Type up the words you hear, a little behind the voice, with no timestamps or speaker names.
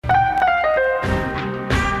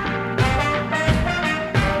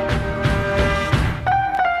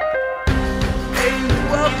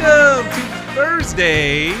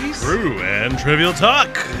Wednesdays True and Trivial Talk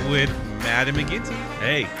with Matt and McGinty.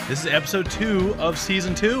 Hey, this is episode 2 of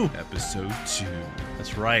season 2. Episode 2.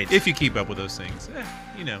 That's right. If you keep up with those things,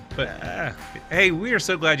 But hey, we are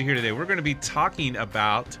so glad you're here today. We're going to be talking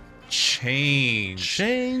about change.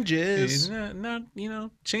 Changes.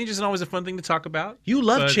 Change isn't always a fun thing to talk about. You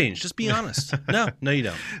love change. Just be honest. No, you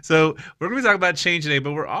don't. So we're going to be talking about change today,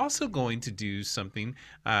 but we're also going to do something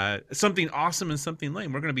awesome and something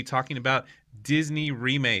lame. We're going to be talking about Disney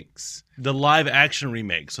remakes. The live action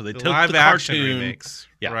remake. So they took live the action cartoon remakes.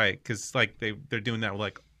 Yeah. Right, because they're doing that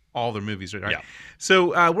with all their movies, right? Yeah.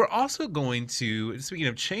 So we're also going to, speaking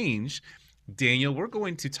of change, Daniel, we're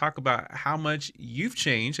going to talk about how much you've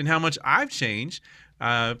changed and how much I've changed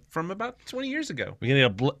from about 20 years ago. We're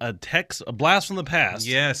getting a blast from the past.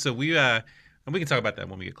 Yeah, so we can talk about that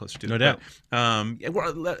when we get closer to it. No doubt.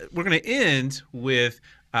 But, we're going to end with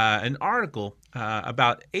an article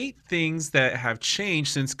about 8 things that have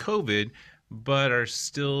changed since COVID, but are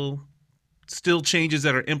still changes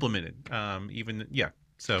that are implemented.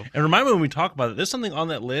 So And remind me when we talk about it, there's something on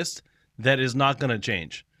that list that is not going to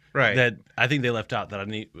change. right. That I think they left out that I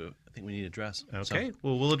think we need to address. Okay.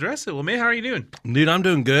 Well, we'll address it. Well, man, how are you doing? Dude, I'm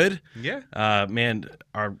doing good. Yeah. Man,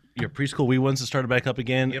 your preschool wee ones have started back up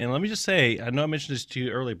again. Yep. And let me just say, I know I mentioned this to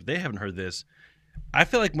you earlier, but they haven't heard this. I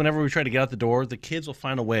feel like whenever we try to get out the door, the kids will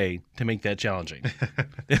find a way to make that challenging.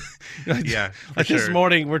 Yeah. Like this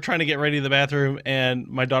morning, we're trying to get ready in the bathroom, and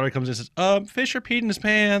my daughter comes in and says, Fisher peed in his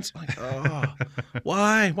pants. I'm like, oh,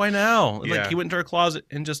 why? Why now? Yeah. Like he went into her closet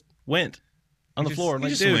and just went on the floor. I'm he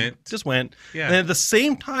like, just dude, went. just went. Yeah. And at the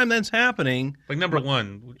same time that's happening, Like number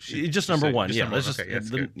one. just number one. Just Yeah. number Let's one. just, Okay, that's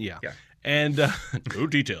good. yeah. Yeah. And no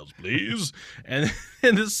details, please. And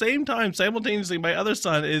at the same time, simultaneously, my other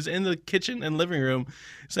son is in the kitchen and living room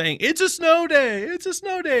saying, "It's a snow day! It's a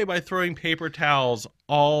snow day!" by throwing paper towels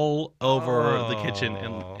all over the kitchen.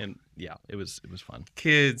 And yeah, it was fun.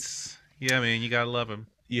 Kids. Yeah, man, you got to love them.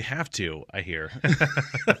 You have to, I hear.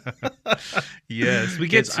 Yes, we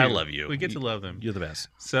Kids, get to. I love you. We get to love them. You're the best.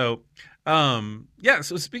 So,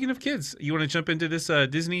 so speaking of kids, you want to jump into this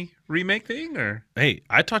Disney remake thing, or? Hey,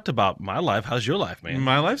 I talked about my life. How's your life, man?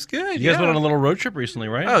 My life's good. You guys went on a little road trip recently,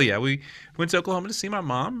 right? Oh yeah, we went to Oklahoma to see my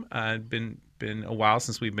mom. It'd been a while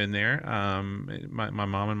since we've been there. My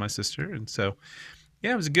mom and my sister, and so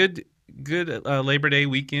yeah, it was a good Labor Day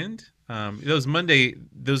weekend. Those Monday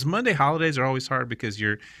holidays are always hard because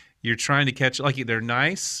you're trying to catch, like, they're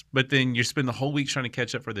nice, but then you spend the whole week trying to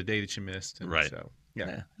catch up for the day that you missed. And Right. So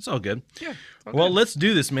yeah, It's all good. yeah. Well, let's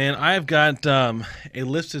do this, man. I've got a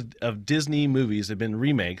list of Disney movies that have been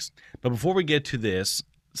remakes. But before we get to this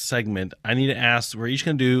segment, I need to ask, we're each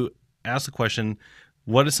going to ask the question,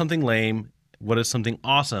 what is something lame? What is something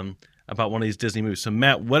awesome about one of these Disney movies? So,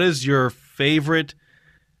 Matt, what is your favorite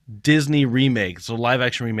Disney remake, so live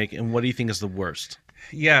action remake, and what do you think is the worst?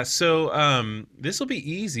 Yeah, so this will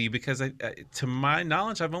be easy because to my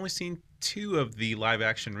knowledge, I've only seen 2 of the live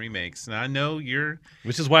action remakes, and I know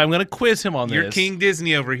Which is why I'm going to quiz him on this. you're King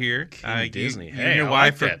Disney over here. King Disney. You Hey, and your I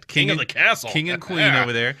wife like are that. King of the castle. King and Queen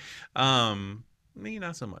over there. Me,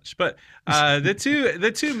 not so much. But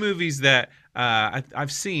the two movies that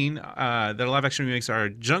I've seen that are live action remakes are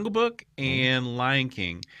Jungle Book and Lion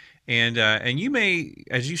King. And you may,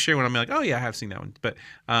 as you share one, I'm like, oh yeah, I have seen that one. But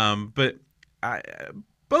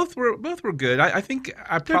both were good. I think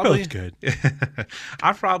They're both good.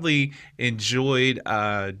 I probably enjoyed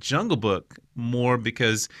Jungle Book more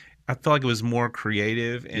because I felt like it was more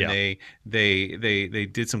creative, and Yeah. they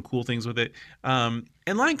did some cool things with it. And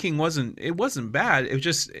Lion King wasn't bad. It was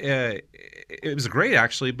just it was great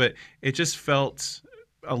actually, but it just felt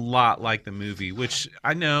a lot like the movie, which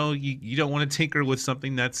I know you don't want to tinker with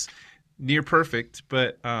something that's near perfect,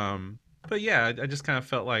 but yeah, I just kind of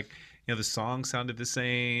felt like, the song sounded the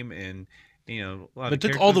same, and a lot But of it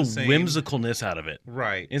took all the characters were same. whimsicalness out of it.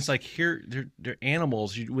 Right. It's like, here, they're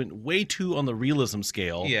animals. You went way too on the realism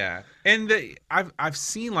scale. Yeah, and I've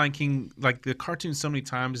seen Lion King, like the cartoon, so many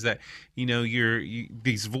times that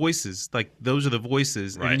these voices, like those are the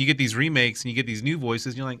voices, and Right. then you get these remakes and you get these new voices,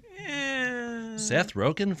 and you're like, Seth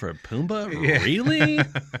Rogen for Pumbaa? Yeah. Really?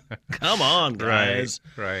 Come on, guys.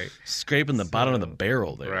 right, Scraping the bottom of the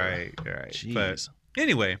barrel there. right. Jeez. But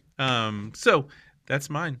anyway, so that's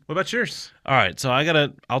mine. What about yours? All right, so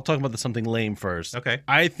I'll talk about something lame first. Okay,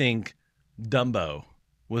 I think Dumbo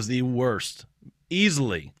was the worst.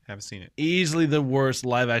 Easily haven't seen it. Easily the worst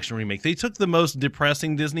live action remake. They took the most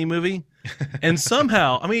depressing Disney movie and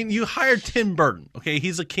somehow, I mean, you hired Tim Burton. Okay,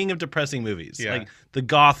 he's a king of depressing movies. Yeah. Like the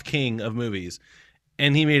goth king of movies.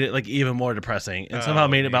 and he made it like even more depressing, and somehow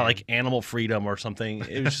made it about man. like animal freedom or something.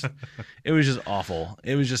 It was just awful.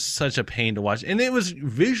 It was just such a pain to watch, and it was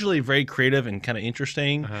visually very creative and kind of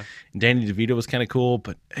interesting. Danny DeVito was kind of cool,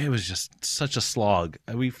 but it was just such a slog.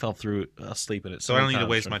 We fell through asleep in it. So I don't need to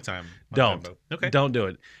waste my time. on Don't. Dumbo. Okay. Don't do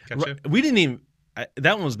it. Gotcha. We didn't even.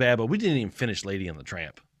 That one was bad, but we didn't even finish Lady and the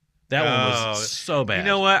Tramp. That one was so bad. You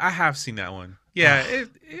know what? I have seen that one. Yeah,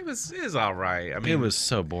 it was all right. I mean, It was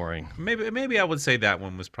so boring. maybe I would say that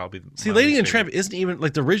one was probably. See, my Lady least and the Tramp favorite. isn't even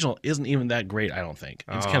like the original. Isn't even that great. I don't think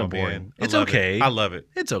it's kind Oh, of boring. man. I It's love okay. I love it.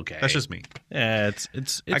 It's okay. That's just me. Yeah,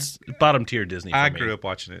 it's bottom tier Disney. For I me. grew up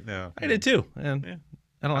watching it. No, I did too, and Yeah.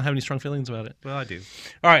 I don't have any strong feelings about it. Well, I do.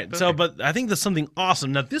 All right, so Okay. but I think there's something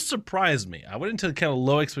awesome. Now this surprised me. I went into kind of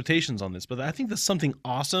low expectations on this, but I think the something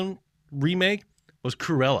awesome remake was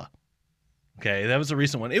Cruella. Okay, that was a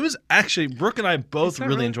recent one. It was actually Brooke and I both Is that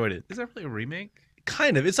really enjoyed it. Is that really a remake?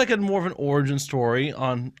 Kind of. It's like a more of an origin story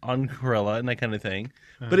on Cruella and that kind of thing.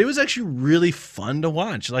 Uh-huh. But it was actually really fun to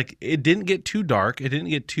watch. Like it didn't get too dark. It didn't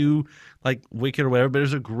get too like wicked or whatever. But it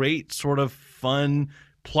was a great sort of fun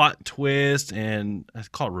plot twist, and I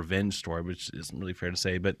call it revenge story, which isn't really fair to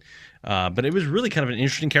say. But it was really kind of an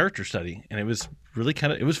interesting character study, and it was really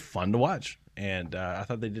it was fun to watch. And I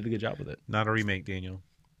thought they did a good job with it. Not a remake, Daniel.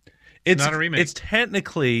 It's not a remake. It's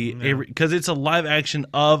technically No. because it's a live action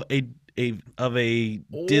of a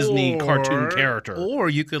Disney cartoon character. Or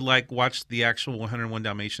you could like watch the actual 101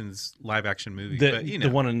 Dalmatians live action movie. The, but, you know,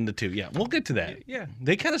 the one and the two. Yeah, we'll get to that. Yeah.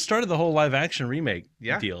 They kind of started the whole live action remake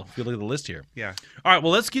Yeah. deal. If you look at the list here. Yeah. All right,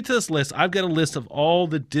 well, let's get to this list. I've got a list of all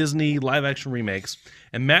the Disney live action remakes,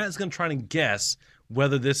 and Matt is going to try and guess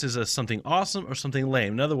whether this is something awesome or something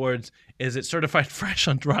lame. In other words, is it certified fresh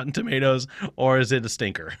on Rotten Tomatoes or is it a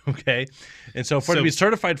stinker? Okay. And so for it to So- be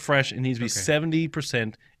certified fresh, it needs to be Okay.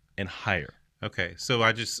 70% and higher. Okay. So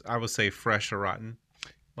I would say fresh or rotten,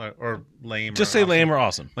 or lame. Just or say awesome. lame or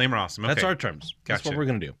awesome. Lame or awesome. Okay. That's our terms. That's what Gotcha. we're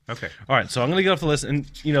going to do. Okay. All right, so I'm going to get off the list. And,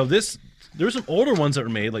 you know, there were some older ones that were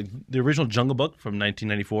made, like the original Jungle Book from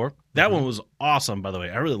 1994. That one was awesome, by the way.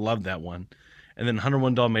 I really loved that one. And then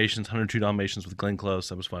 101 Dalmatians, 102 Dalmatians with Glenn Close.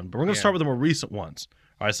 That was fun. But we're going to Yeah. start with the more recent ones.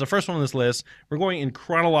 All right, so the first one on this list, we're going in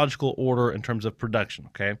chronological order in terms of production,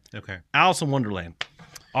 okay? Okay. Alice in Wonderland.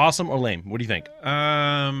 Awesome or lame? What do you think?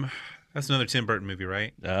 That's another Tim Burton movie,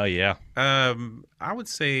 right? Oh, yeah. I would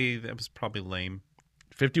say that was probably lame.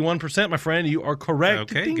 51%, my friend. You are correct.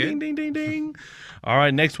 Okay, ding, good. ding, ding, ding, ding. All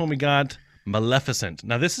right, next one we got Maleficent.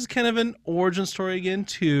 Now, this is kind of an origin story again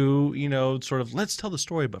to, you know, sort of let's tell the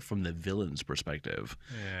story, but from the villain's perspective.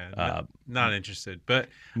 Yeah. Not interested. But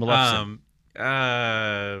Maleficent.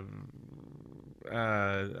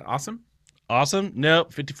 awesome. Awesome? No,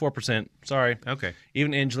 54%. Sorry. Okay.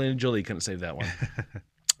 Even Angelina Jolie couldn't save that one.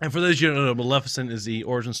 And for those of you who don't know, Maleficent is the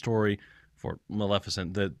origin story for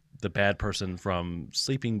Maleficent, the bad person from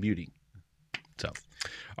Sleeping Beauty. So,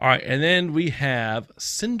 all right. And then we have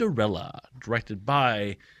Cinderella, directed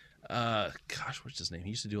by, what's his name? He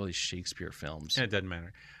used to do all these Shakespeare films. Yeah, it doesn't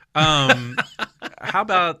matter. How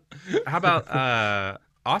about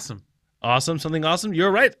awesome? Awesome. Something awesome.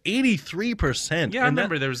 You're right. 83%. Yeah, I And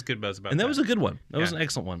remember there was good buzz about and that. that was a good one. That was Yeah. an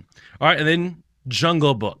excellent one. All right. And then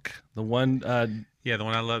Jungle Book, the one yeah, the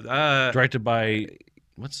one I loved. directed by,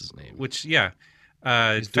 what's his name? Which yeah,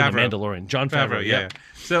 He's doing The Favreau. Mandalorian. John Favreau. Favreau. Yeah.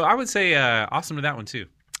 So I would say awesome to that one too.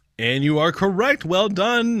 And you are correct. Well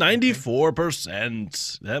done.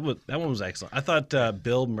 94%. That one was excellent. I thought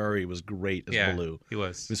Bill Murray was great as Yeah, Baloo. he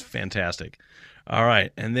was. It was fantastic. All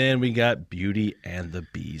right. And then we got Beauty and the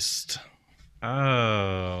Beast.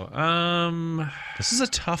 Oh, This is a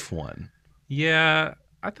tough one. yeah.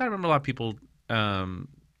 I remember a lot of people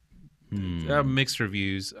mixed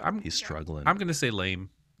reviews. He's struggling. I'm gonna say lame.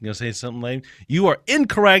 You gonna say something lame? You are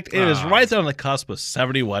incorrect. It is Ah. right there on the cusp of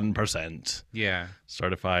 71%. Yeah.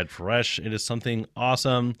 Certified fresh. It is something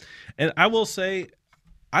awesome. And I will say,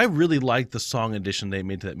 I really liked the song addition they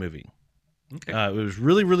made to that movie. Okay. It was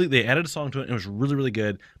really, really, they added a song to it, and it was really, really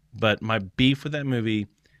good. But my beef with that movie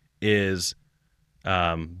is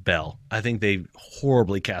Belle. I think they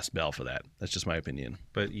horribly cast Belle for that. That's just my opinion.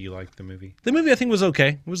 But you liked the movie. The movie, I think, was okay.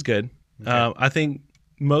 It was good. Okay. I think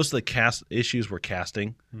most of the cast issues were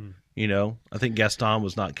casting. You know, I think Gaston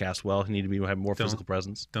was not cast well. He needed to have more physical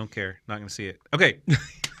presence. Don't care. Not gonna see it. Okay.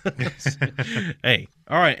 Hey,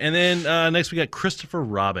 all right. And then next we got Christopher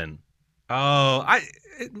Robin. Oh,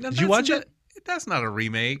 Did you watch it? That's not a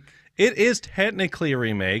remake. It is technically a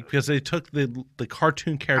remake because they took the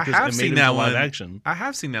cartoon characters have and seen made that them live one. action. I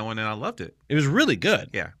have seen that one and I loved it. It was really good.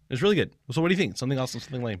 Yeah. It was really good. So what do you think? Something awesome,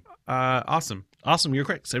 something lame? Awesome. Awesome. You're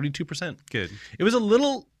correct. 72%. Good. It was a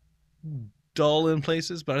little dull in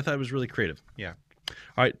places, but I thought it was really creative. Yeah.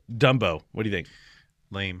 All right, Dumbo. What do you think?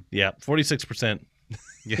 Lame. Yeah, 46%.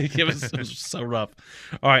 Yeah. It was so rough.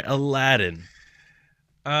 All right, Aladdin.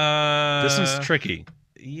 This one's tricky.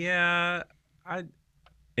 Yeah.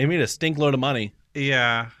 It made a stink load of money.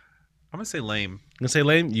 Yeah. I'm gonna say lame. I'm gonna say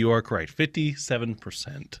lame. You are correct.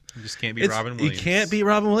 57%. You just can't be Robin Williams. You can't be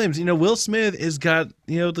Robin Williams. Will Smith has got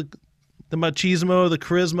the machismo, the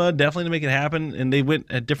charisma, definitely to make it happen, and they went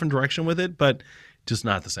a different direction with it, but just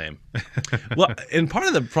not the same. Well, and part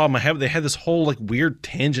of the problem I have, they had this whole like weird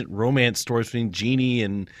tangent romance story between Genie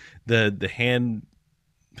and the hand.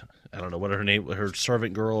 I don't know what her name, her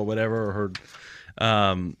servant girl or whatever, or her.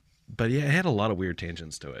 But yeah, it had a lot of weird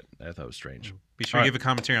tangents to it. I thought it was strange. Be sure to give a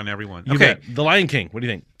commentary on everyone. You Okay. bet. The Lion King. What do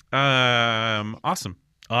you think? Awesome.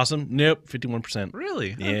 Awesome. Nope. 51%.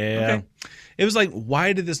 Really? Yeah. Okay. It was like,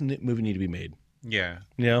 why did this movie need to be made? Yeah.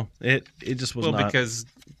 It just was not. Because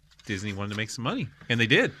Disney wanted to make some money, and they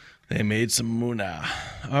did. They made some moona.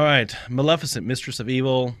 All right. Maleficent, Mistress of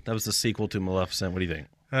Evil. That was the sequel to Maleficent. What do you think?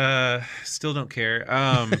 Still don't care.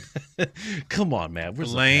 Come on, man.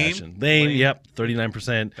 Where's Lame. the passion? Lame. Yep.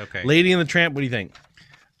 39%. Okay. Lady and the Tramp. What do you think?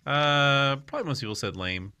 Probably most people said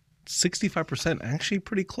lame. 65%. Actually,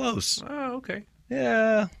 pretty close. Oh, okay.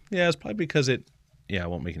 Yeah. It's probably because it. Yeah, I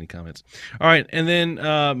won't make any comments. All right. And then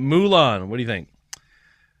Mulan. What do you think?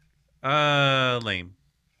 Lame.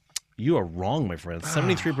 You are wrong, my friend.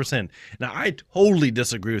 73%. Now, I totally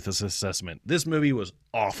disagree with this assessment. This movie was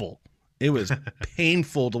awful. It was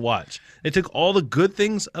painful to watch. They took all the good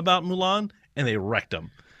things about Mulan and they wrecked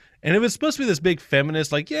them. And it was supposed to be this big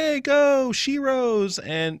feminist, like, yay, go, She-Ros.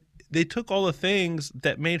 And they took all the things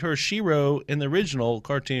that made her She-Ro in the original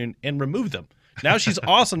cartoon and removed them. Now she's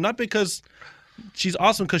awesome, not because she's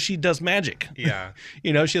awesome because she does magic. Yeah.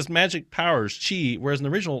 She has magic powers, whereas in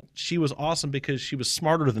the original, she was awesome because she was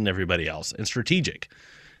smarter than everybody else and strategic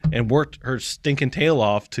and worked her stinking tail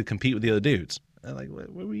off to compete with the other dudes. I'm like,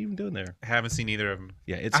 what were you even doing there? I haven't seen either of them.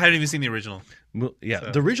 Yeah, I haven't even seen the original. Yeah,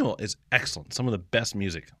 the original is excellent. Some of the best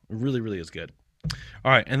music. It really, really is good.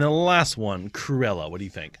 All right, and then the last one, Cruella. What do you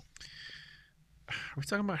think? Are we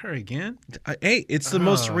talking about her again? Hey, it's the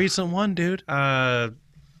most recent one, dude. I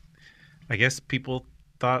guess people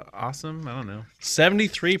thought awesome. I don't know.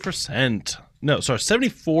 73%. No, sorry,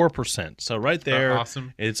 74%. So right there,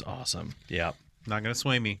 awesome. It's awesome. Yeah. Not gonna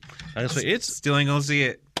sway me. It's Still ain't gonna see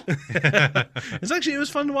it. it was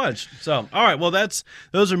fun to watch. So, all right, well,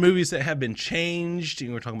 those are movies that have been changed.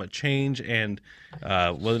 We're talking about change and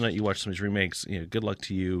whether or not you watch some of these remakes. Good luck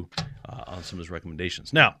to you on some of those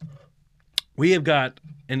recommendations. Now, we have got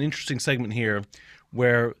an interesting segment here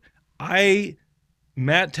where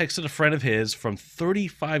Matt texted a friend of his from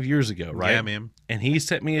 35 years ago, right? Yeah, man. And he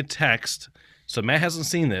sent me a text. So Matt hasn't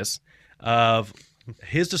seen this of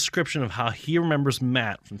his description of how he remembers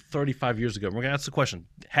Matt from 35 years ago. We're going to ask the question,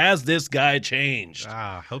 has this guy changed?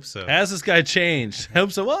 Hope so. Has this guy changed?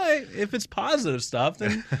 Hope so. Well, if it's positive stuff,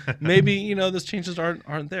 then maybe, those changes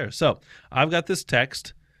aren't there. So I've got this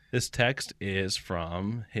text. This text is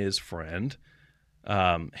from his friend,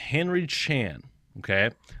 Henry Chan. Okay?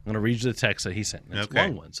 I'm going to read you the text that he sent. It's a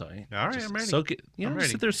long one. So all right, I'm ready. Soak it. I'm ready.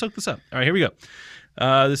 Sit there, soak this up. All right, here we go.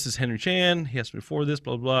 This is Henry Chan. He asked me before this,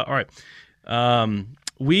 blah, blah, blah. All right.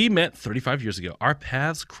 We met 35 years ago. Our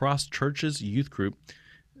paths crossed church's youth group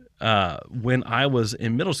when I was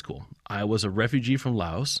in middle school. I was a refugee from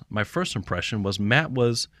Laos. My first impression was Matt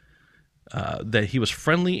was that he was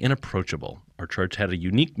friendly and approachable. Our church had a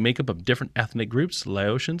unique makeup of different ethnic groups: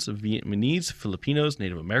 Laotians, Vietnamese, Filipinos,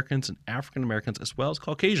 Native Americans, and African Americans, as well as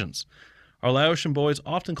Caucasians. Our Laotian boys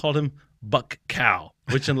often called him Buck Cow,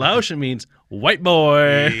 which in Laotian means white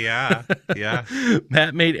boy. Yeah.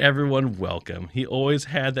 Matt made everyone welcome. He always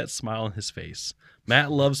had that smile on his face.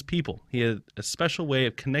 Matt loves people. He had a special way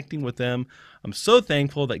of connecting with them. I'm so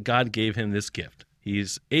thankful that God gave him this gift.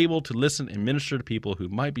 He's able to listen and minister to people who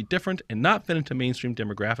might be different and not fit into mainstream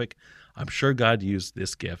demographic. I'm sure God used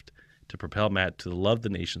this gift to propel Matt to love the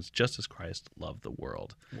nations just as Christ loved the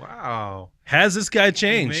world. Wow. Has this guy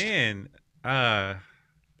changed? Man. I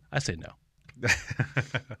say no.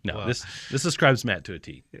 No, Well, this describes Matt to a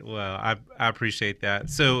T. Well, I appreciate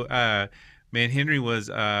that. So, man, Henry was.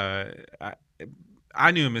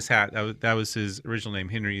 I knew him as Hat. That was his original name.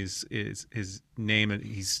 Henry is his name, and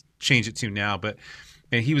he's changed it to now. But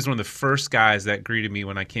man, he was one of the first guys that greeted me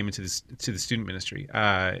when I came into the student ministry.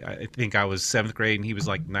 I think I was 7th grade, and he was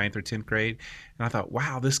like 9th or 10th grade. And I thought,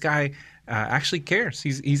 wow, this guy actually cares.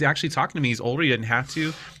 He's actually talking to me. He's older. He doesn't have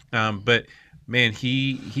to, but man,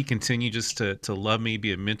 he continued just to love me,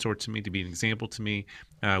 be a mentor to me, to be an example to me.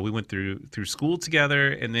 We went through school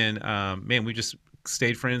together, and then man, we just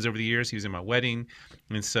stayed friends over the years. He was in my wedding.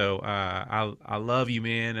 And so I love you,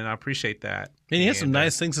 man, and I appreciate that. And he has some And,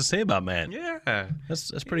 nice things to say about Matt. Yeah,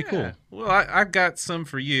 That's pretty yeah. cool. Well, I've got some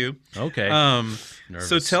for you. Okay. So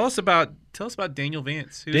Nervous. tell us about Daniel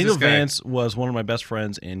Vance. Who's Daniel this guy? Vance was one of my best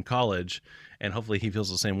friends in college, and hopefully he feels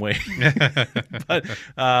the same way. But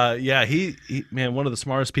yeah, he man, one of the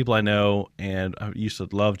smartest people I know, and I used to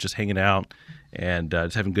love just hanging out and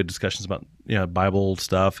just having good discussions about Bible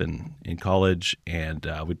stuff and in college, and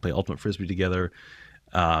we'd play Ultimate Frisbee together.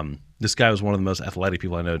 This guy was one of the most athletic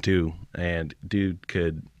people I know too, and dude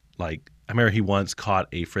could I remember he once caught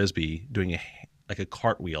a frisbee doing a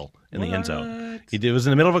cartwheel in the end zone. What? He was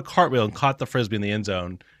in the middle of a cartwheel and caught the frisbee in the end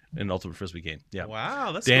zone in an Ultimate Frisbee game. Yeah.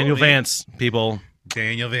 Wow, that's Daniel cool, man. Vance, people,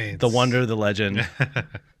 Daniel Vance, the wonder, the legend,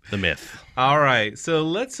 the myth. All right, so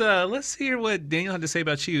let's hear what Daniel had to say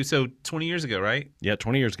about you. So 20 years ago, right? Yeah,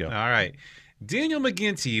 20 years ago. All right. Daniel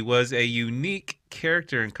McGinty was a unique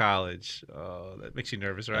character in college. Oh, that makes you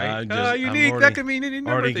nervous, right? I'm unique. already- That could mean any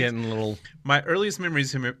number Already of things. getting a little. My earliest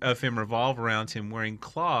memories of him revolve around him wearing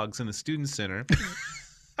clogs in the student center,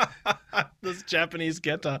 This Japanese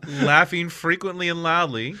geta. laughing frequently and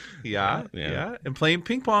loudly. Yeah. Yeah. And playing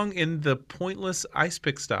ping pong in the pointless ice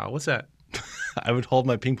pick style. What's that? I would hold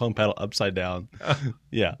my ping pong paddle upside down.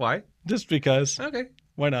 Yeah, Why? just because. Okay.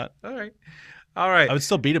 Why not? All right. All right. I would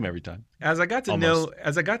still beat him every time. As I got to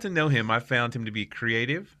Almost. know him, I found him to be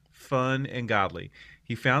creative, fun, and godly.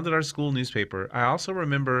 He founded our school newspaper. I also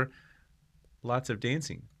remember lots of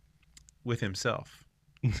dancing with himself.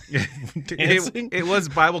 Dancing? It was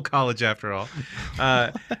Bible college after all.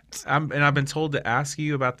 I've been told to ask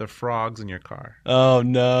you about the frogs in your car. Oh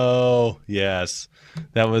no! Yes,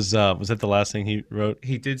 that was that the last thing he wrote?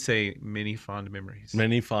 He did say many fond memories.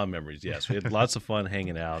 Many fond memories. Yes, we had lots of fun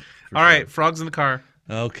hanging out. for All sure. right, frogs in the car.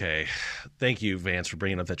 Okay. Thank you, Vance, for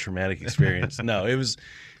bringing up that traumatic experience. No, it was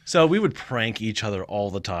so we would prank each other all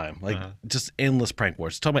the time, just endless prank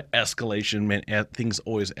wars. Talking about escalation, man, things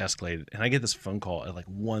always escalated. And I get this phone call at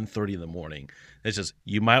 1:30 in the morning. It's just,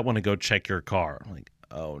 you might want to go check your car. I'm like,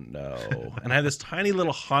 oh no. And I have this tiny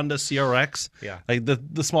little Honda CRX, Yeah. like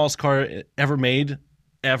the smallest car ever made.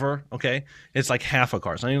 Ever, okay? It's like half a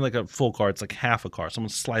car. It's not even like a full car. It's like half a car. Someone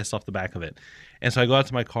sliced off the back of it. And so I go out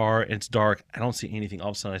to my car, and it's dark. I don't see anything.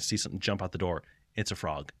 All of a sudden, I see something jump out the door. It's a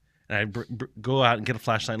frog. And I go out and get a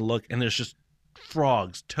flashlight and look, and there's just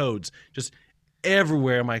frogs, toads, just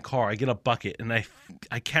everywhere in my car. I get a bucket, and I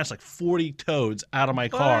catch 40 toads out of my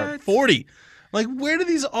car. What? 40! Like, where did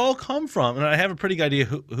these all come from? And I have a pretty good idea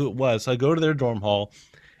who it was. So I go to their dorm hall,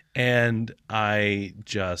 and I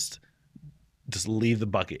just leave the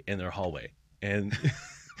bucket in their hallway. And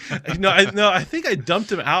I think I dumped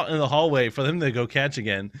them out in the hallway for them to go catch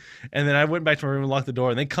again. And then I went back to my room and locked the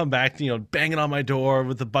door, and they come back, banging on my door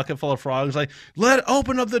with the bucket full of frogs, like,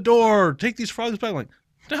 open up the door, take these frogs back. I'm like,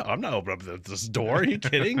 no, I'm not opening up this door. Are you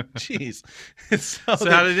kidding? Jeez. So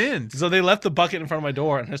how did it end? So they left the bucket in front of my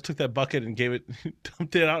door, and I just took that bucket and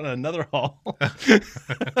dumped it out in another hall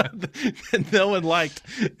that no one liked.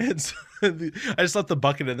 And so I just left the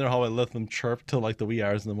bucket in their hall and let them chirp till the wee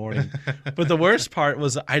hours in the morning. But the worst part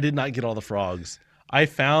was I did not get all the frogs. I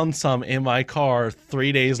found some in my car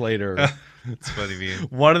 3 days later. It's funny, man.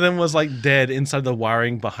 One of them was dead inside the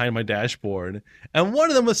wiring behind my dashboard, and one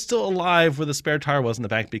of them was still alive where the spare tire was in the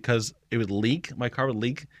back because it would leak. My car would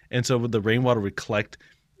leak, and so the rainwater would collect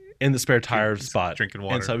in the spare tire spot. Drinking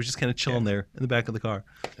water. And so I was just kind of chilling there in the back of the car.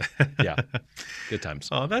 Yeah, good times.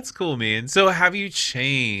 Oh, that's cool, man. So have you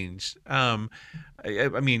changed? I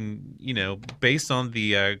mean, based on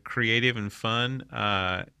the creative and fun,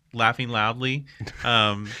 laughing loudly.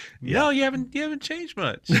 No, you haven't changed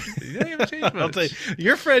much. You haven't changed much. I'll tell you,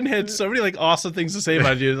 your friend had so many awesome things to say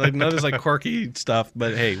about you. None of this quirky stuff,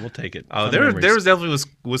 but hey, we'll take it. Oh, Fun there memories. was definitely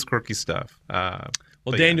was quirky stuff.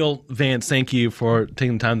 Well, but Daniel Vance, thank you for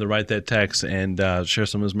taking the time to write that text and share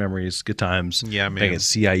some of those memories. Good times. Yeah, man. Back at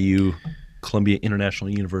CIU, Columbia International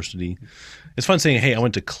University. It's fun saying, hey, I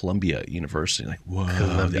went to Columbia University. Whoa.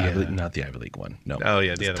 Columbia. Not the Ivy League one. No. Oh,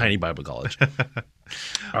 yeah, It's the a other tiny Bible college. All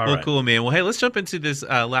well, right. cool, man. Well, hey, let's jump into this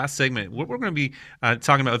last segment. What we're going to be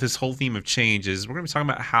talking about with this whole theme of change is we're going to be talking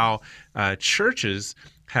about how churches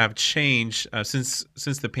have changed since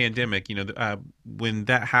the pandemic. When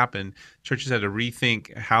that happened, churches had to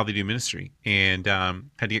rethink how they do ministry and had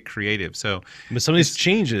to get creative. So, But some of these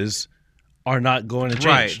changes are not going to change.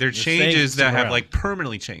 right, they're staying changes that have around.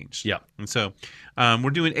 permanently changed. Yeah. And so we're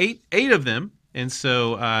doing eight of them. And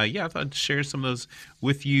so, I thought I'd share some of those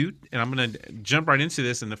with you. And I'm going to jump right into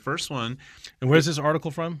this. And the first one, And where's this article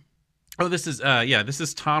from? this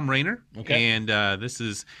is Tom Rainer. Okay. And this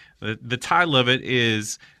is the title of it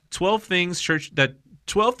is 12 things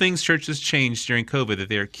 12 things churches changed during COVID that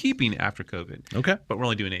they are keeping after COVID. Okay. But we're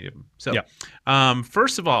only doing 8 of them. So, Yeah.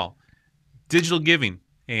 First of all, digital giving.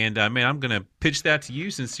 And man, I'm going to pitch that to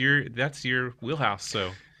you since that's your wheelhouse.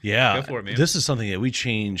 So, Yeah. go for it, man. This is something that we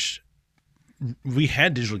changed. We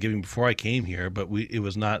had digital giving before I came here, but it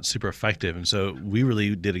was not super effective. And so we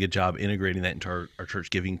really did a good job integrating that into our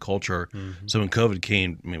church giving culture. Mm-hmm. So when COVID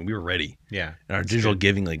came, I mean, we were ready. Yeah. And our digital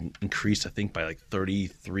giving like increased, I think, by like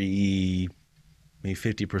 33, maybe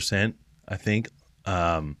 50%, I think,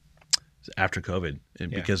 after COVID.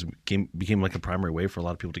 Because it became like a primary way for a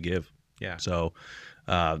lot of people to give. Yeah. So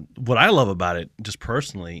what I love about it, just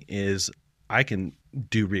personally, is I can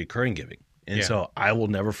do reoccurring giving. And so I will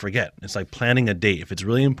never forget. It's like planning a date. If it's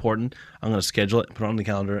really important, I'm going to schedule it, put it on the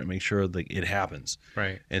calendar, and make sure that it happens.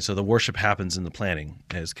 Right. And so the worship happens in the planning.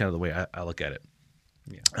 Is kind of the way I look at it.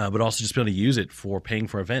 Yeah. But also just be able to use it for paying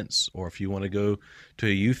for events, or if you want to go to a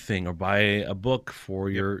youth thing or buy a book for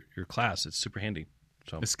your class, it's super handy.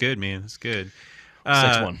 So it's good, man. It's good.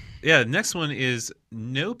 Next one. Yeah, next one is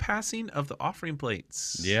no passing of the offering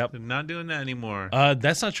plates. Yep. They're not doing that anymore.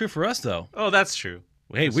 That's not true for us, though. Oh, that's true.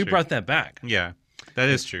 Hey, That's we true. brought that back. Yeah, that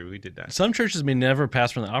is true. We did that. Some churches may never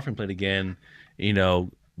pass from the offering plate again,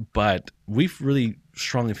 but we've really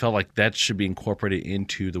strongly felt like that should be incorporated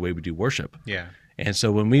into the way we do worship. Yeah. And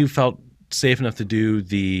so when we felt safe enough to do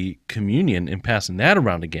the communion and passing that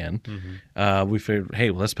around again, we figured,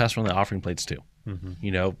 hey, well, let's pass around the offering plates too.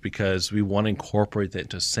 Because we want to incorporate that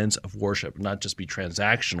into a sense of worship, not just be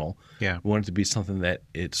transactional. Yeah. We want it to be something that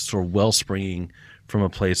it's sort of wellspringing from a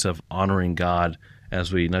place of honoring God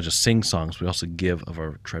as we not just sing songs, we also give of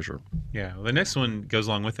our treasure. Yeah. Well, the next one goes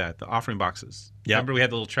along with that, the offering boxes. Yeah. Remember we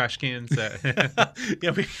had the little trash cans that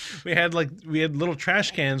Yeah, we had little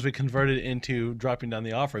trash cans we converted into dropping down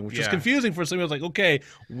the offering, which was confusing for somebody. I was like, okay,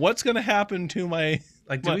 what's going to happen to my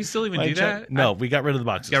do we still even do that? No, we got rid of the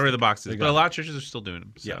boxes. Got rid of the boxes, but a lot of churches are still doing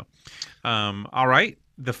them. So, all right.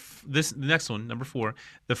 The next one, number 4,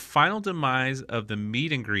 the final demise of the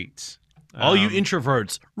meet and greet. All you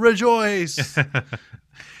introverts, rejoice.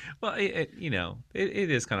 Well, it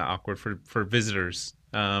is kind of awkward for visitors,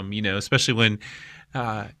 especially when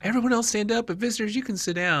everyone else stand up, but visitors, you can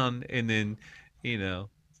sit down, and then,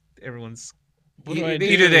 everyone's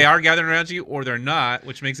either they are gathering around you or they're not,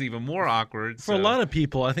 which makes it even more awkward. For a lot of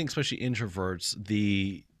people, I think especially introverts,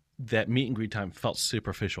 that meet and greet time felt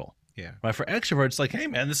superficial. Yeah. Right. For extroverts, like, hey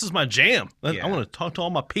man, this is my jam. I want to talk to all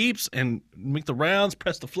my peeps and make the rounds,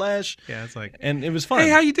 press the flesh. Yeah, it's like, and it was fun. Hey,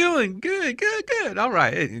 how you doing? Good. All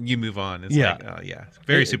right, and you move on. It's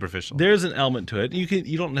very superficial. There's an element to it.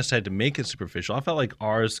 You don't necessarily have to make it superficial. I felt like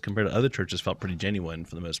ours compared to other churches felt pretty genuine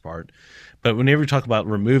for the most part. But whenever you talk about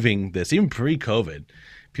removing this, even pre-COVID,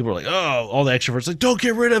 people are like, oh, all the extroverts like, don't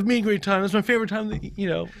get rid of meet and greet time. That's my favorite time.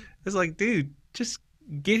 It's like, dude, just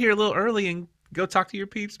get here a little early and go talk to your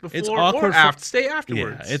peeps before it's awkward or stay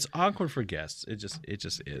afterwards. Yeah, it's awkward for guests. It just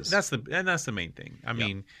is. That's the main thing. I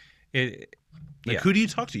mean, who do you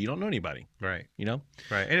talk to? You don't know anybody, right?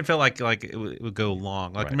 Right. And it felt like it would go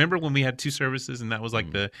long. Like remember when we had 2 services and that was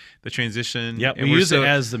like the transition. Yeah, we use it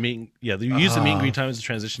as the meet. Yeah, we use the meet and greet time as the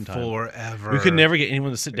transition time. Forever. We could never get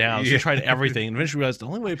anyone to sit down. So we tried everything, and eventually we realized the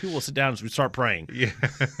only way people will sit down is we start praying. Yeah.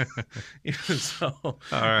 All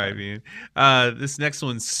right, man. This next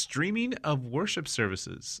one's streaming of worship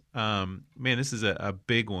services. Man, this is a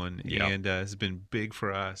big one, and it's been big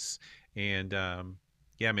for us. And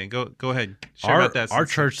yeah, man, go ahead. Share about that. Our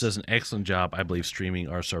church does an excellent job, I believe, streaming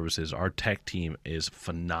our services. Our tech team is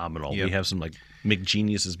phenomenal. Yep. We have some like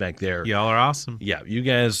McGeniuses back there. Y'all are awesome. Yeah, you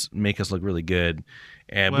guys make us look really good.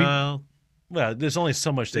 And well, there's only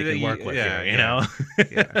so much they can work with here, you know.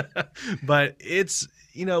 Yeah. But it's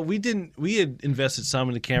we had invested some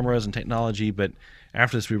in the cameras and technology, but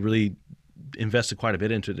after this we really invested quite a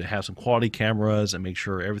bit into it to have some quality cameras and make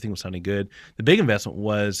sure everything was sounding good. The big investment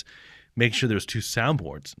was make sure there's 2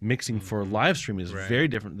 soundboards. Mixing for live streaming is very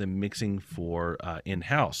different than mixing for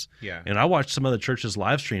in-house. Yeah. And I watched some other churches'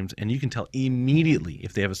 live streams, and you can tell immediately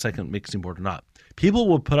if they have a second mixing board or not. People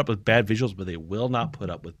will put up with bad visuals, but they will not put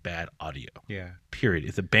up with bad audio. Yeah. Period.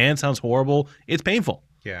 If the band sounds horrible, it's painful.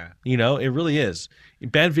 Yeah. It really is.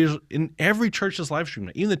 Bad visuals in every church's live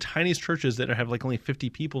stream. Even the tiniest churches that have like only 50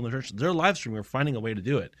 people in the church, their live streaming are finding a way to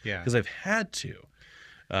do it. Yeah. Because they've had to.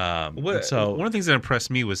 So one of the things that impressed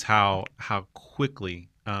me was how quickly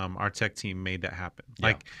our tech team made that happen. Yeah.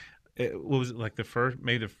 Like, what was it, like the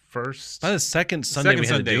first? By the second Sunday we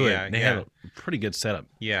had to do it. Yeah, They had a pretty good setup.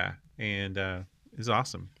 Yeah, and is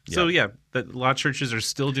awesome. Yeah. So yeah, a lot of churches are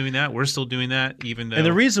still doing that. We're still doing that, even though. And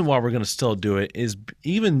the reason why we're going to still do it is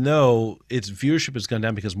even though its viewership has gone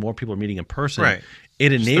down because more people are meeting in person, Right. it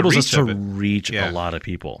Just the enables us reach to of it. reach Yeah. a lot of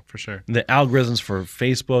people. for sure. The algorithms for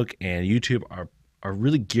Facebook and YouTube are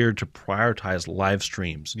really geared to prioritize live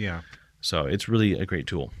streams. Yeah. So it's really a great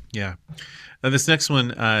tool. Yeah. Now this next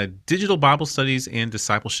one, digital Bible studies and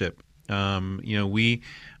discipleship. We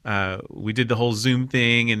did the whole Zoom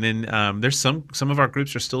thing, and then there's some of our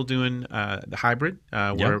groups are still doing the hybrid,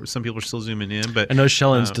 where some people are still zooming in. But I know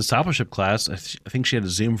Shelley's discipleship class, I think she had a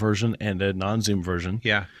Zoom version and a non-Zoom version.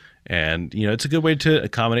 yeah, And, it's a good way to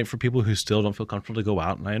accommodate for people who still don't feel comfortable to go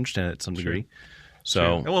out. And I understand it to some degree.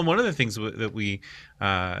 So, well, one of the things that we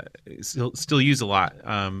still use a lot,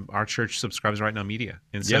 our church subscribes to Right Now Media,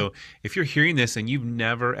 and so if you're hearing this and you've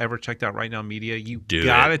never ever checked out Right Now Media, you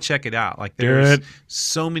gotta check it out. Like there's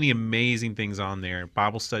so many amazing things on there,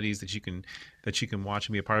 Bible studies that you can watch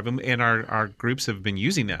and be a part of them, and our groups have been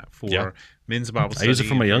using that for men's Bible study. I use it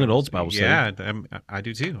for my young adults Bible study. Yeah, I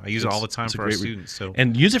do too. I use it all the time for our students.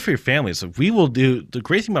 And use it for your family. So we will do the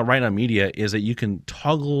great thing about Right Now Media is that you can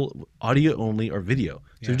toggle audio only or video.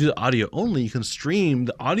 So if you do the audio only, you can stream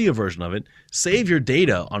the audio version of it, save your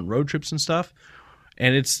data on road trips and stuff,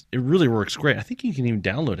 and it really works great. I think you can even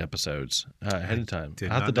download episodes ahead of time.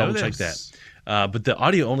 I have to double check that. But the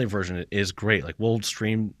audio only version is great. Like we'll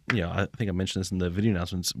stream, I think I mentioned this in the video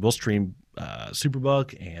announcements. We'll stream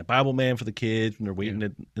Superbook and Bible Man for the kids when they're waiting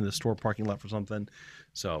in the store parking lot for something.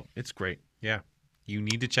 So it's great. Yeah, you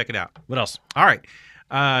need to check it out. What else? All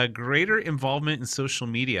right, greater involvement in social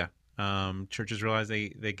media. Churches realize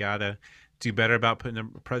they gotta do better about putting their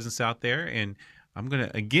presence out there, and I'm gonna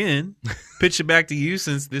again pitch it back to you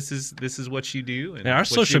since this is what you do. And our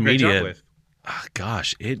social media, with.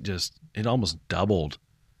 Gosh, it almost doubled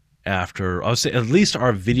after. I would say at least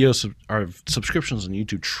our our subscriptions on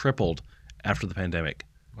YouTube tripled after the pandemic.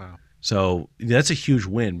 Wow. So that's a huge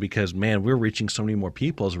win because man, we're reaching so many more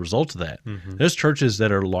people as a result of that. Mm-hmm. There's churches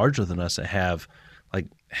that are larger than us that have like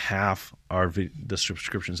half the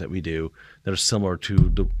subscriptions that we do that are similar to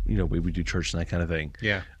the way we do church and that kind of thing.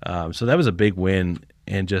 Yeah. So that was a big win,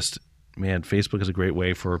 and just man, Facebook is a great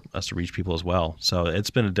way for us to reach people as well. So it's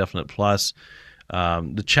been a definite plus.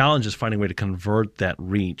 The challenge is finding a way to convert that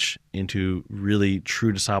reach into really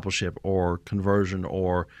true discipleship or conversion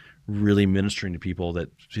or really ministering to people that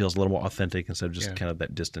feels a little more authentic instead of just kind of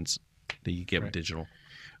that distance that you get with digital.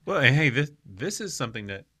 Well, and hey, this is something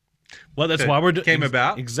that. Well, that's why we're came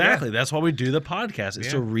about. Exactly. Yeah. That's why we do the podcast. Is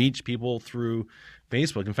to reach people through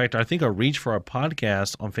Facebook. In fact, I think our reach for our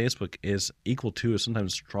podcast on Facebook is equal to or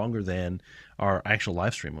sometimes stronger than our actual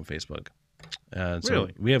live stream on Facebook. So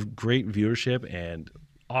really? We have great viewership and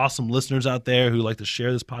awesome listeners out there who like to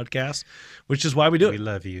share this podcast, which is why we do it. We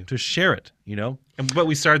love you. To share it, But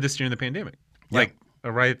we started this during the pandemic. Like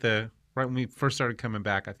right when we first started coming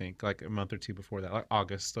back, I think like a month or two before that, like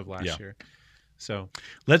August of last year. So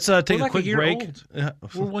let's take a quick break.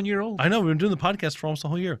 We're 1 year old. I know. We've been doing the podcast for almost a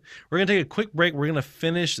whole year. We're going to take a quick break. We're going to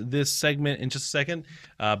finish this segment in just a second,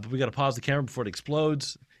 but we got to pause the camera before it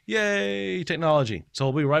explodes. Yay, technology. So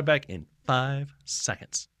we'll be right back in 5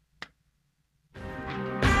 seconds.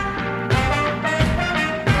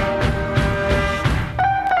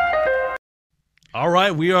 All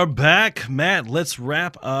right, we are back. Matt, let's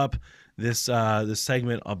wrap up this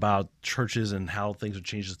segment about churches and how things have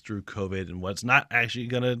changed through COVID and what's not actually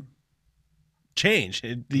going to change.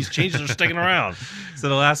 These changes are sticking around. So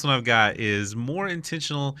the last one I've got is more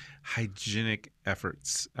intentional hygienic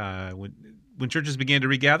efforts. When churches began to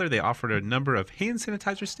regather, they offered a number of hand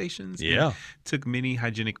sanitizer stations. And took many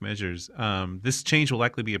hygienic measures. This change will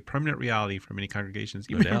likely be a permanent reality for many congregations.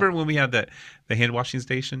 You remember when we had the hand washing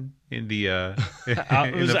station in the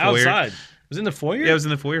it was outside. Was it in the foyer? Yeah, it was in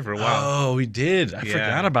the foyer for a while. Oh, we did. I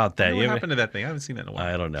forgot about that. What happened to that thing? I haven't seen that in a while.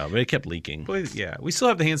 I don't know, but it kept leaking. But yeah, we still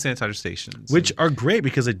have the hand sanitizer stations, which are great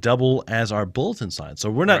because they double as our bulletin signs. So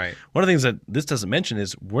we're not. Right. One of the things that this doesn't mention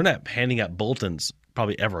is we're not handing out bulletins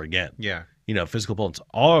probably ever again. Yeah. Physical bulletins.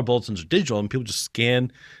 All our bulletins are digital, and people just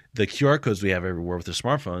scan the QR codes we have everywhere with their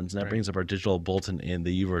smartphones, and that brings up our digital bulletin in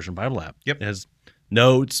the YouVersion Bible app. Yep. It has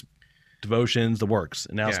notes, devotions, the works,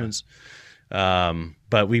 announcements.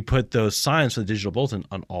 But we put those signs for the digital bulletin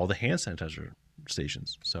on all the hand sanitizer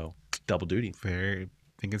stations. So double duty. Very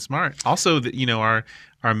thinking smart. Also, our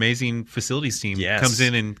amazing facilities team comes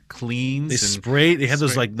in and cleans. They spray. They have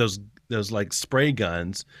those spray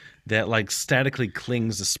guns that like statically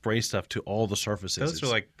clings the spray stuff to all the surfaces.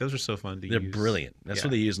 Those are so fun to use. They're brilliant. That's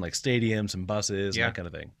what they use in like stadiums and buses and that kind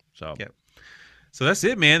of thing. So So that's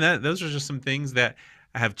it, man. Those are just some things that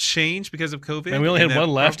have changed because of COVID. And we only and had that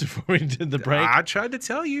one left before we did the break. I tried to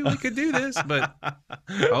tell you we could do this, but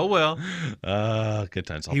oh well. Good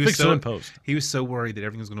times. I'll He was fix it so- in post. He was so worried that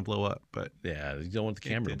everything was going to blow up, but Yeah, you don't want the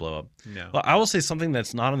camera to did. blow up. no. Well, I will say something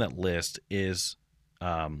that's not on that list is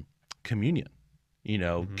communion.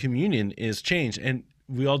 Mhm. Communion is changed, and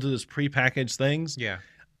we all do this prepackaged things. Yeah.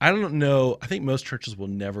 I don't know. I think most churches will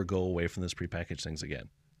never go away from this prepackaged things again.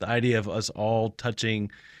 The idea of us all touching,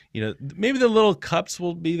 maybe the little cups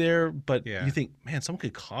will be there, but Yeah. you think, man, someone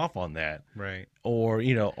could cough on that, Right. or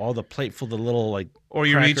all the plate full of the little Or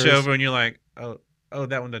you reach crackers. over and you're like, oh,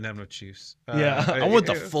 that one doesn't have no juice. Yeah, I want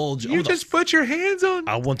the full. I You want just put your hands on.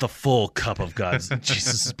 I want the full cup of God's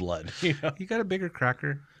Jesus' blood. You got a bigger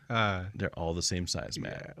cracker. They're all the same size,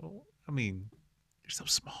 man. Yeah. I mean, you're so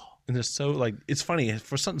small. And they're so it's funny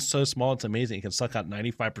for something so small, it's amazing. It can suck out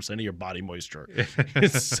 95% of your body moisture.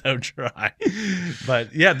 It's so dry.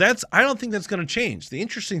 But yeah, I don't think that's going to change. The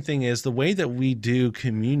interesting thing is the way that we do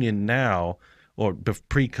communion now, or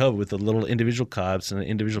pre-COVID with the little individual cups and the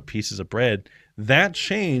individual pieces of bread, that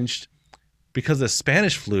changed because of the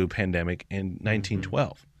Spanish flu pandemic in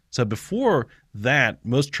 1912. So before that,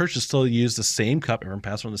 most churches still use the same cup. Everyone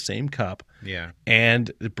passed around the same cup, Yeah. and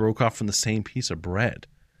it broke off from the same piece of bread.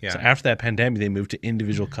 Yeah. So after that pandemic, they moved to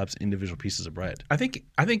individual cups, individual pieces of bread. I think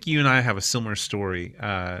you and I have a similar story.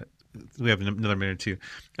 We have another minute or two.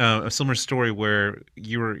 A similar story where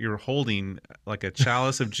you're holding like a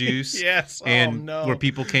chalice of juice. Yes. And where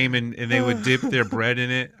people came in and they would dip their bread in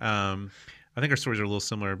it. I think our stories are a little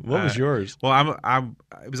similar. What was yours? Well,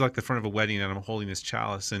 it was like the front of a wedding, and I'm holding this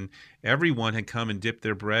chalice, and everyone had come and dipped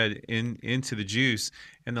their bread into the juice,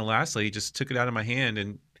 and the last lady just took it out of my hand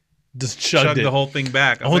and Just chugged chugged it. the whole thing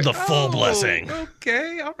back. I Oh, was the full blessing.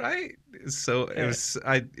 Okay, all right. So it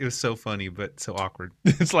was so funny, but so awkward.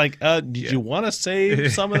 It's like, did you want to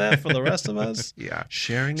save some of that for the rest of us? Yeah.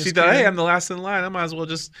 Sharing is She thought, hey, caring. I'm the last in line. I might as well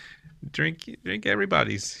just drink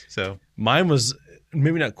everybody's. So Mine was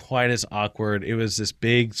maybe not quite as awkward. It was this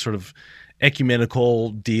big sort of ecumenical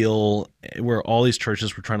deal where all these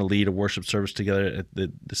churches were trying to lead a worship service together at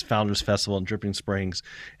this Founders Festival in Dripping Springs.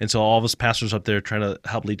 And so all of us pastors up there trying to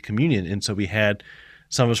help lead communion. And so we had,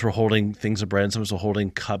 some of us were holding things of bread, and some of us were holding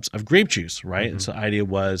cups of grape juice, right? Mm-hmm. And so the idea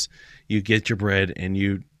was you get your bread and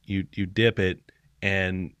you dip it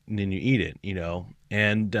and then you eat it,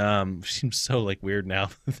 And it seems so weird now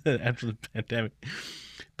after the pandemic.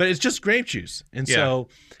 But it's just grape juice. And so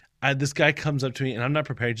this guy comes up to me, and I'm not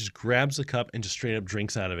prepared. He just grabs the cup and just straight up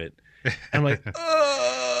drinks out of it. And I'm like,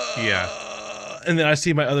 Yeah. And then I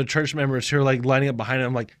see my other church members here lining up behind him.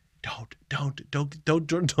 I'm like, don't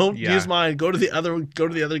Yeah. use mine. Go to the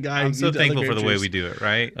other guy. I'm so Use the other thankful for grape the way juice. we do it,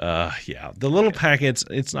 right? Yeah. The little packets,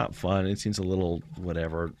 it's not fun. It seems a little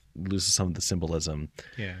whatever, loses some of the symbolism.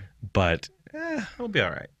 Yeah. But We'll be all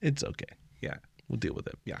right. it's okay. Yeah. We'll deal with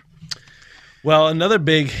it. Yeah. Well, another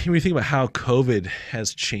big, when you think about how COVID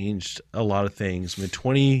has changed a lot of things.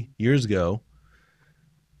 20 years ago,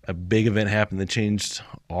 a big event happened that changed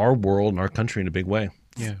our world and our country in a big way.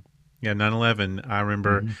 Yeah. Yeah. 9/11. I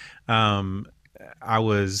remember I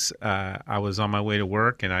was on my way to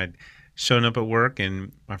work, and I'd shown up at work,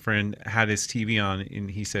 and my friend had his TV on, and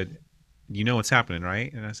he said, "You know what's happening,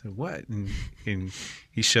 right?" And I said, "What?" And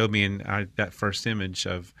he showed me, and that first image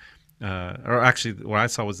of, or actually, what I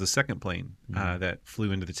saw was the second plane that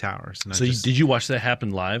flew into the towers. And So did you watch that happen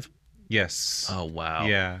live? Yes. Oh, wow.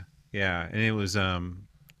 Yeah, and it was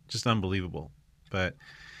just unbelievable. But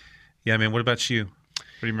yeah, man, what about you?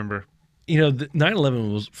 What do you remember?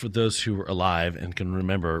 9/11 was, for those who were alive and can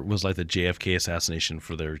remember, was like the JFK assassination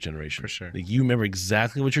for their generation. For sure. You remember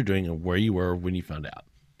exactly what you're doing and where you were when you found out,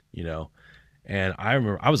 And I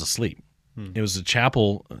remember I was asleep. It was a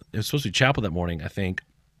chapel. It was supposed to be chapel that morning, I think.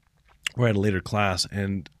 We're at a later class,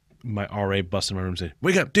 and my RA busted in my room and said,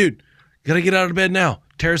 "Wake up, dude! You gotta get out of bed now.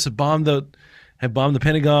 Terrorists have bombed the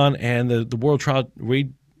Pentagon and the World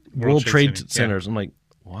Trade Center. Centers." I'm like,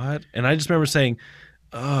 "What?" And I just remember saying,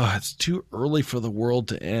 "Oh, it's too early for the world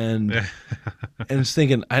to end." And I was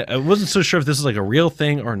thinking, I wasn't so sure if this is a real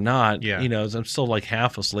thing or not. Yeah. I'm still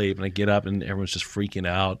half asleep, and I get up, and everyone's just freaking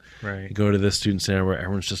out. Right. I go to the student center where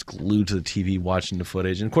everyone's just glued to the TV watching the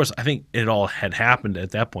footage. And of course, I think it all had happened at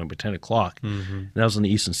that point by 10 o'clock. And that was on the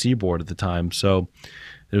Eastern Seaboard at the time. So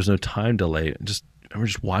there was no time delay. We're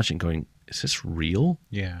just watching going, is this real?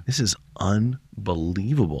 Yeah. This is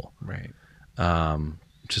unbelievable. Right.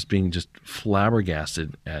 Just being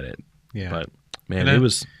flabbergasted at it. Yeah. But man, And it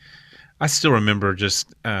was. I still remember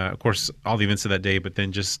just, of course, all the events of that day, but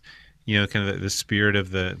then just, kind of the spirit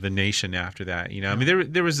of the nation after that. I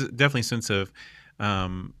mean, there was definitely a sense of,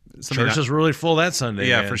 something Church that- was really full that Sunday.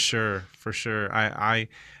 yeah, man. for sure. I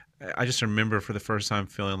just remember for the first time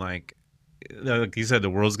feeling like you said, the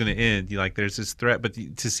world's going to end. There's this threat, but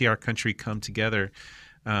to see our country come together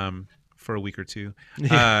for a week or two,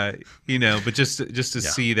 but just to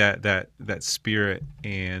see that spirit,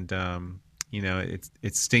 and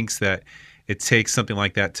it stinks that it takes something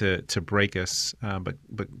like that to break us,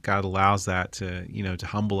 but God allows that to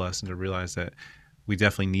humble us and to realize that we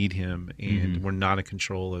definitely need Him, and we're not in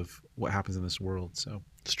control of what happens in this world. So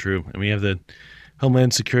It's true. And we have the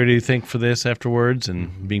Homeland Security to thank for this afterwards,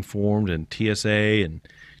 and being formed, and TSA. And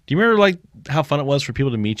do you remember how fun it was for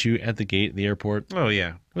people to meet you at the gate at the airport? oh yeah,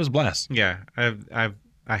 It was a blast. yeah.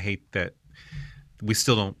 I hate that we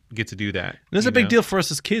still don't get to do that. And it's a big deal for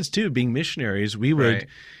us as kids too, being missionaries. We would,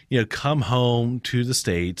 Right. come home to the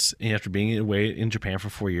States after being away in Japan for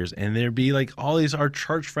 4 years, and there'd be all these our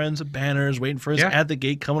church friends with banners waiting for us Yeah. at the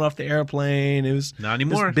gate, coming off the airplane. It was Not this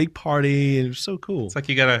anymore. big party, and it was so cool. It's like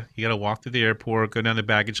you gotta walk through the airport, go down to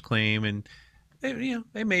baggage claim, and they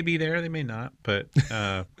may be there, they may not, but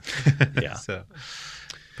Yeah. So,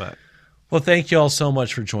 but Well, thank you all so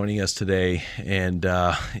much for joining us today. And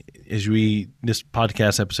this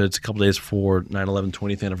podcast episode's a couple days before 9/11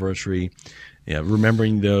 20th anniversary,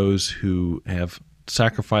 remembering those who have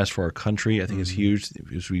sacrificed for our country, I think is huge.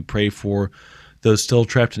 As we pray for those still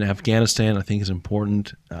trapped in Afghanistan, I think is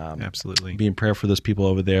important. absolutely. Be in prayer for those people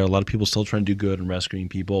over there. A lot of people still trying to do good and rescuing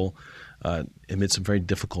people amid some very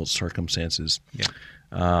difficult circumstances. Yeah.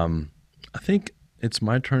 I think it's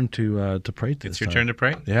my turn to pray. It's your turn to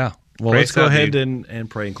pray. Yeah. Well, Pray let's us go out, ahead dude. and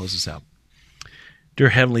pray and close this out. Dear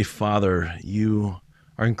Heavenly Father, you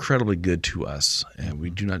are incredibly good to us, and we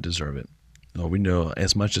do not deserve it. Lord, we know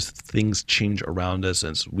as much as things change around us,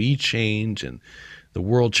 as we change and the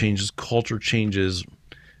world changes, culture changes,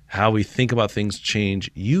 how we think about things change,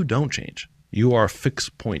 you don't change. You are a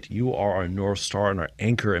fixed point. You are our North Star and our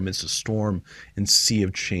anchor amidst a storm and sea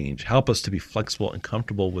of change. Help us to be flexible and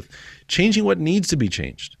comfortable with changing what needs to be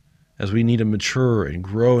changed, as we need to mature and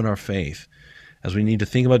grow in our faith, as we need to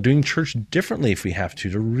think about doing church differently if we have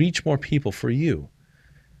to reach more people for you.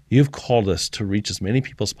 You've called us to reach as many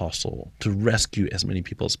people as possible, to rescue as many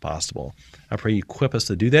people as possible. I pray you equip us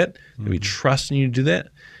to do that we trust in you to do that,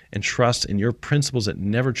 and trust in your principles that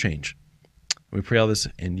never change. We pray all this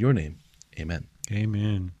in your name. Amen.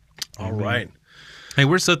 Amen. All right. Hey,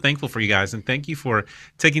 we're so thankful for you guys, and thank you for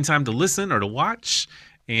taking time to listen or to watch.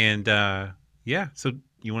 And so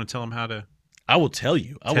you want to tell them how to? I will tell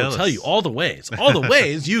you. I Tell will tell us. you all the ways. All the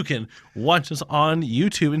ways you can watch us on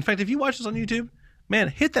YouTube. In fact, if you watch us on YouTube, man,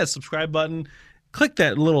 hit that subscribe button, click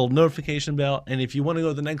that little notification bell, and if you want to go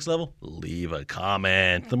to the next level, leave a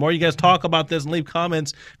comment. The more you guys talk about this and leave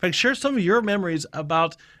comments, in fact, share some of your memories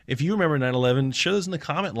about, if you remember 9/11, share those in the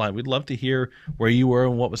comment line. We'd love to hear where you were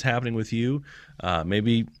and what was happening with you.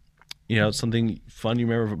 Maybe something fun you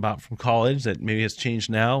remember about from college that maybe has changed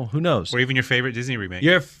now. Who knows? Or even your favorite Disney remake?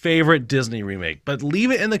 Your favorite Disney remake. But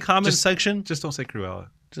leave it in the comment section. Just don't say Cruella.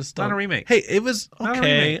 Just Not don't- a remake. Hey, it was Not a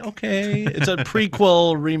okay. remake. Okay, it's a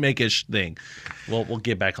prequel remake-ish thing. We'll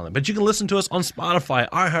get back on it. But you can listen to us on Spotify,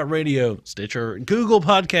 iHeartRadio, Stitcher, Google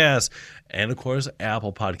Podcasts, and of course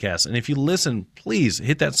Apple Podcasts. And if you listen, please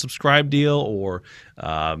hit that subscribe deal or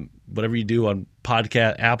whatever you do on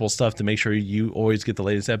podcast Apple stuff to make sure you always get the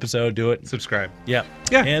latest episode. Do it. Subscribe. Yeah.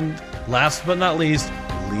 Yeah. And last but not least,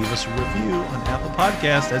 leave us a review on Apple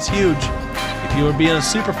Podcasts. That's huge. If you are being a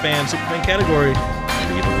Superfan category,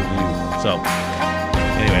 leave a review. So,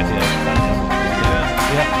 anyway, I think that's about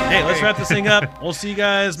it. Yeah. Hey, let's wrap this thing up. We'll see you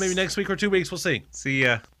guys maybe next week or 2 weeks. We'll see. See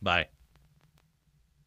ya. Bye.